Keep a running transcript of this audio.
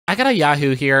I got a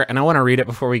Yahoo here, and I want to read it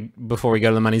before we go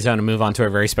to the Money Zone and move on to our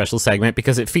very special segment,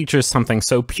 because it features something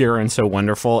so pure and so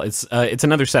wonderful. It's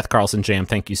another Seth Carlson jam.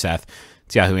 Thank you, Seth.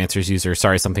 It's Yahoo Answers user.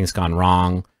 Sorry, something's gone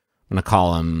wrong. I'm going to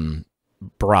call him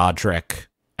Broderick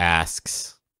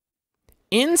asks,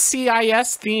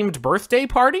 NCIS-themed birthday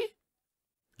party?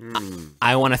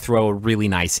 I want to throw a really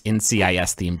nice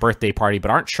NCIS-themed birthday party,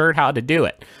 but aren't sure how to do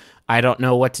it. I don't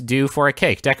know what to do for a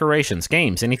cake, decorations,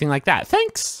 games, anything like that.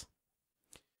 Thanks.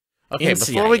 Okay, NCIS.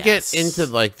 before we get into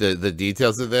like the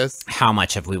details of this, how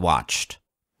much have we watched?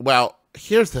 Well,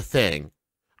 here's the thing.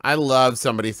 I love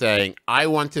somebody saying, I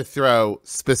want to throw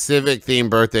specific themed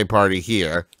birthday party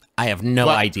here. I have no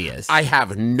ideas. I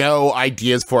have no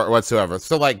ideas for it whatsoever.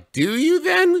 So, like, do you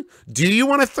then? Do you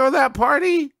want to throw that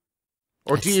party?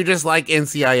 Or do you just like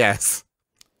NCIS?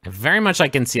 I very much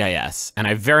like NCIS, and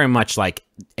I very much like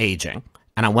aging.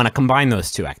 And I want to combine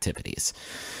those two activities.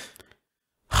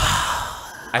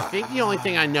 I think the only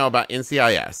thing I know about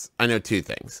NCIS, I know two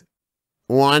things.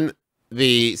 One,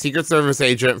 the Secret Service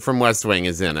agent from West Wing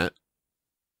is in it.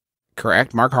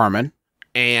 Correct, Mark Harmon.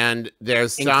 And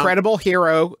there's some... incredible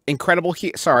hero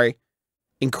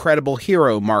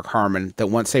Mark Harmon that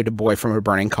once saved a boy from a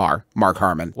burning car. Mark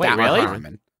Harmon. Wait, really? Mark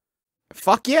Harmon.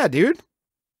 Fuck yeah, dude.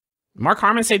 Mark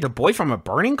Harmon saved a boy from a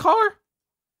burning car?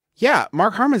 Yeah,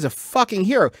 Mark Harmon's a fucking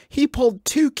hero. He pulled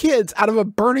 2 kids out of a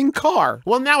burning car.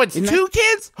 Well, now it's 2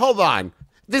 kids? Hold on.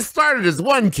 This started as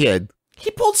 1 kid.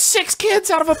 He pulled 6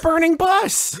 kids out of a burning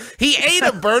bus. He ate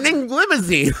a burning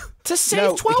limousine. To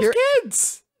save 12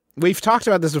 kids. We've talked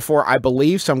about this before, I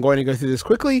believe, so I'm going to go through this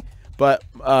quickly. But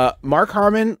Mark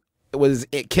Harmon was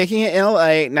kicking it in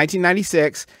LA,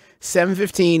 1996,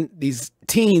 7:15. These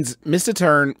teens missed a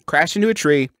turn, crashed into a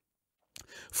tree,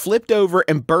 flipped over,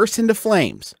 and burst into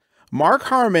flames. Mark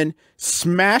Harmon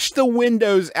smashed the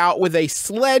windows out with a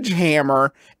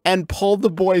sledgehammer and pulled the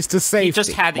boys to safety.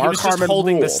 He was just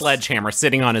holding the sledgehammer,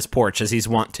 sitting on his porch, as he's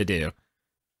wont to do.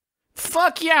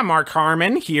 Fuck yeah, Mark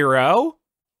Harmon, hero.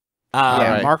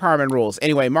 Yeah, right. Mark Harmon rules.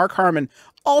 Anyway, Mark Harmon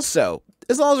also,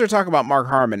 as long as we're talking about Mark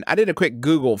Harmon, I did a quick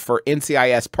Google for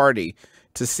NCIS Party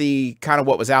to see kind of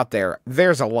what was out there.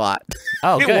 There's a lot.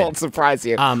 Oh, it won't surprise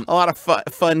you. A lot of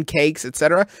fun cakes,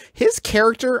 etc. His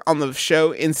character on the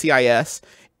show NCIS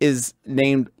is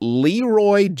named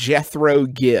Leroy Jethro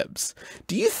Gibbs.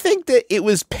 Do you think that it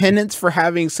was penance for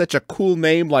having such a cool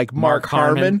name like Mark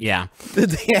Harmon? Yeah. That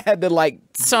they had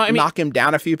to knock him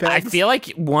down a few pegs? I feel like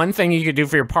one thing you could do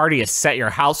for your party is set your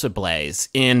house ablaze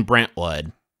in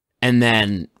Brentwood, and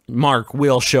then Mark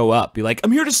will show up. Be like,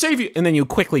 I'm here to save you. And then you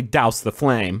quickly douse the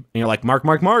flame. And you're like, Mark,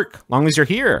 long as you're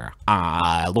here.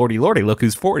 Lordy, look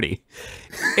who's 40.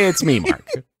 It's me, Mark.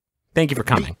 Thank you for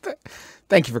coming.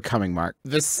 Thank you for coming, Mark.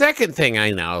 The second thing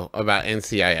I know about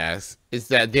NCIS is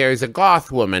that there's a goth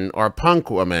woman or punk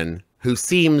woman who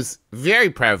seems very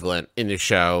prevalent in the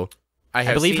show.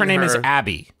 I believe her name is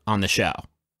Abby on the show.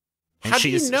 And How do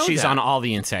you know she's that? on all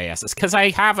the NCISs. Because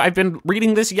I've been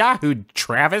reading this Yahoo,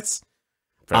 Travis.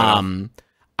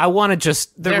 I want to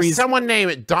just... There's someone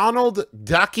named Donald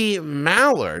Ducky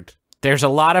Mallard. There's a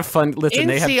lot of fun. Listen,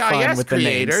 they have fun with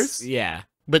creators, the names. Yeah.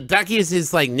 But Ducky is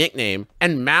his nickname,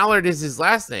 and Mallard is his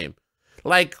last name.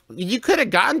 Like, you could have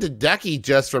gotten to Ducky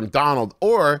just from Donald,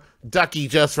 or Ducky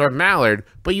just from Mallard,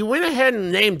 but you went ahead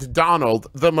and named Donald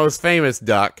the most famous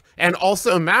duck, and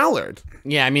also Mallard.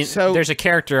 Yeah, I mean, there's a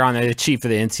character on the chief of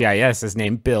the NCIS is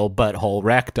named Bill Butthole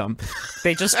Rectum.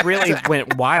 They just really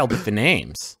went wild with the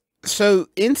names. So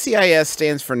NCIS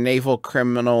stands for Naval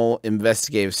Criminal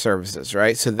Investigative Services,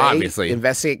 right? So they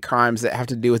investigate crimes that have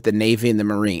to do with the Navy and the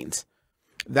Marines.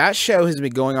 That show has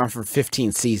been going on for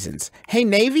 15 seasons. Hey,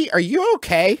 Navy, are you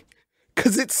okay?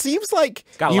 Because it seems like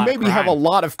you maybe have a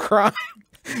lot of crime.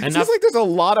 It seems like there's a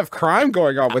lot of crime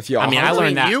going on with y'all. I mean, I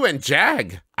learned that. You and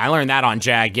Jag. I learned that on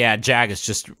Jag. Yeah, Jag has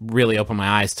just really opened my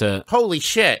eyes to... Holy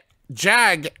shit.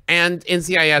 Jag and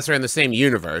NCIS are in the same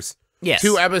universe. Yes.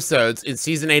 2 episodes in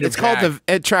season 8 of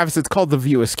Jag. Travis, it's called the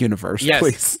Viewers universe. Yes.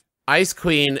 Please. Ice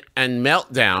Queen and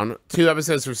Meltdown, 2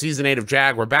 episodes from season 8 of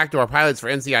Jag, were backdoor pilots for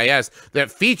NCIS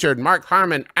that featured Mark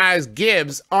Harmon as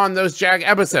Gibbs on those Jag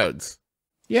episodes.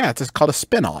 Yeah, it's just called a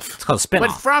spinoff. It's called a spinoff.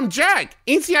 But from Jag.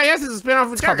 NCIS is a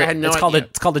spinoff of Jag. I had no idea.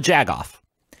 It's called a Jag-off.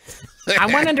 I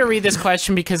wanted to read this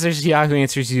question because there's a Yahoo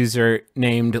Answers user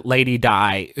named Lady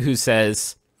Di who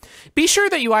says, Be sure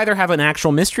that you either have an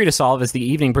actual mystery to solve as the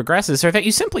evening progresses, or that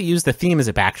you simply use the theme as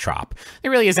a backdrop.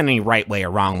 There really isn't any right way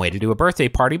or wrong way to do a birthday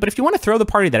party, but if you want to throw the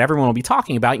party that everyone will be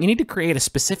talking about, you need to create a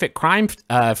specific crime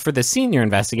for the scene you're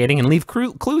investigating and leave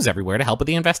clues everywhere to help with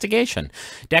the investigation.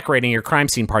 Decorating your crime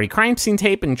scene party, crime scene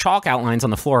tape, and chalk outlines on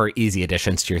the floor are easy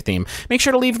additions to your theme. Make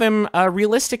sure to leave them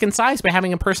realistic in size by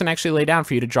having a person actually lay down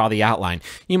for you to draw the outline.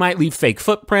 You might leave fake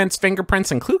footprints,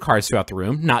 fingerprints, and clue cards throughout the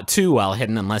room, not too well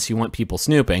hidden unless you want people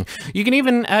snooping. You can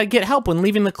even get help when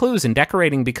leaving the clues and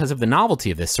decorating because of the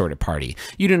novelty of this sort of party.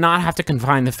 You do not have to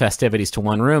confine the festivities to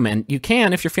one room, and you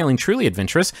can, if you're feeling truly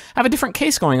adventurous, have a different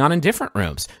case going on in different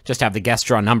rooms. Just have the guests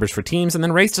draw numbers for teams and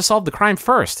then race to solve the crime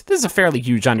first. This is a fairly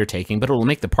huge undertaking, but it will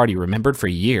make the party remembered for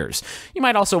years. You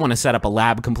might also want to set up a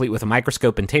lab complete with a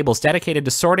microscope and tables dedicated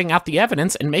to sorting out the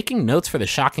evidence and making notes for the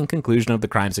shocking conclusion of the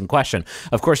crimes in question.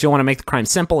 Of course, you'll want to make the crime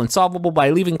simple and solvable by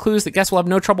leaving clues that guests will have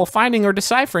no trouble finding or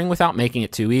deciphering without making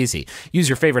it too easy. Use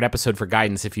your favorite episode for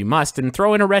guidance if you must, and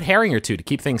throw in a red herring or two to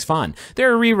keep things fun.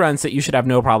 There are reruns that you should have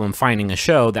no problem finding a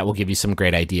show that will give you some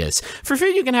great ideas. For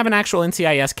food, you can have an actual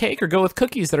NCIS cake or go with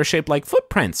cookies that are shaped like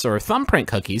footprints or thumbprint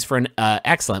cookies for an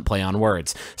excellent play on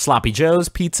words. Sloppy Joes,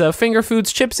 pizza, finger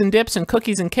foods, chips and dips, and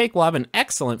cookies and cake will have an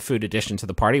excellent food addition to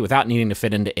the party without needing to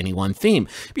fit into any one theme.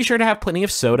 Be sure to have plenty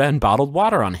of soda and bottled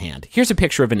water on hand. Here's a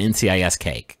picture of an NCIS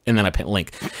cake, and then I put a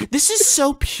link. This is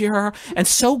so pure and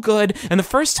so good, and the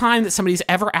first time that somebody's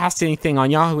ever asked anything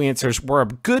on Yahoo Answers where a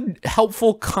good,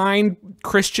 helpful, kind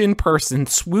Christian person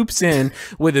swoops in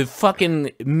with a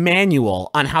fucking manual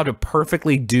on how to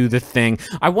perfectly do the thing.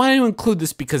 I wanted to include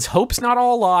this because hope's not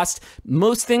all lost.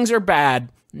 Most things are bad.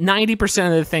 90%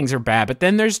 of the things are bad, but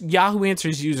then there's Yahoo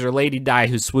Answers user Lady Di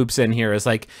who swoops in here is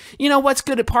like, you know what's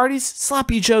good at parties?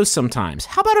 Sloppy Joes sometimes.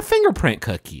 How about a fingerprint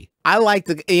cookie? I like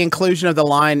the inclusion of the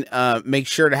line, make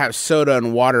sure to have soda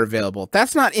and water available.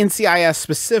 That's not NCIS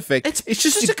specific. It's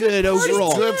just a good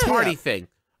overall. Good party thing.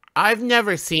 I've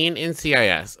never seen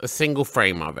NCIS, a single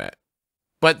frame of it.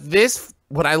 But this,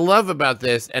 what I love about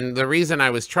this, and the reason I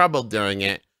was troubled doing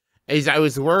it, is I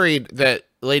was worried that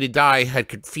Lady Di had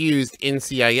confused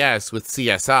NCIS with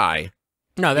CSI.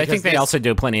 No, I think they also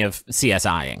do plenty of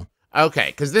CSIing. Okay,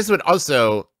 because this would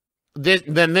also...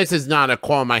 Then this is not a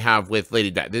qualm I have with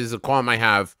Lady Di. This is a qualm I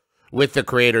have with the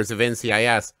creators of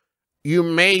NCIS. You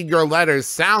made your letters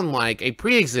sound like a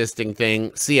pre-existing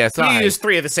thing, CSI. You used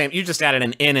three of the same. You just added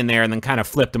an N in there and then kind of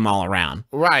flipped them all around.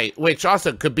 Right, which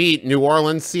also could be New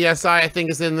Orleans CSI, I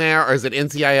think is in there, or is it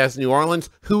NCIS New Orleans?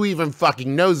 Who even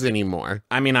fucking knows anymore?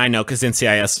 I mean, I know, because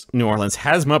NCIS New Orleans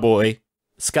has my boy,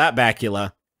 Scott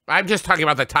Bakula. I'm just talking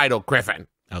about the title, Griffin.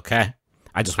 Okay.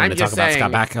 I just wanted to talk about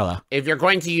Scott Bakula. If you're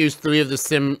going to use three of the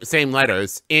same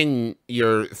letters in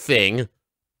your thing,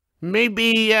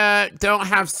 maybe don't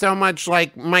have so much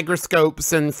like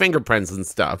microscopes and fingerprints and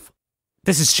stuff.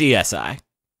 This is GSI.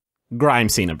 Grime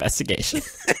scene investigation.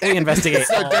 We investigate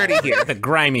so dirty here. The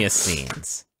grimiest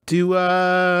scenes. Do we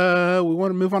want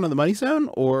to move on to the money zone?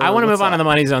 Or I want to move on to the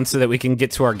money zone so that we can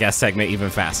get to our guest segment even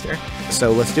faster.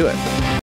 So let's do it.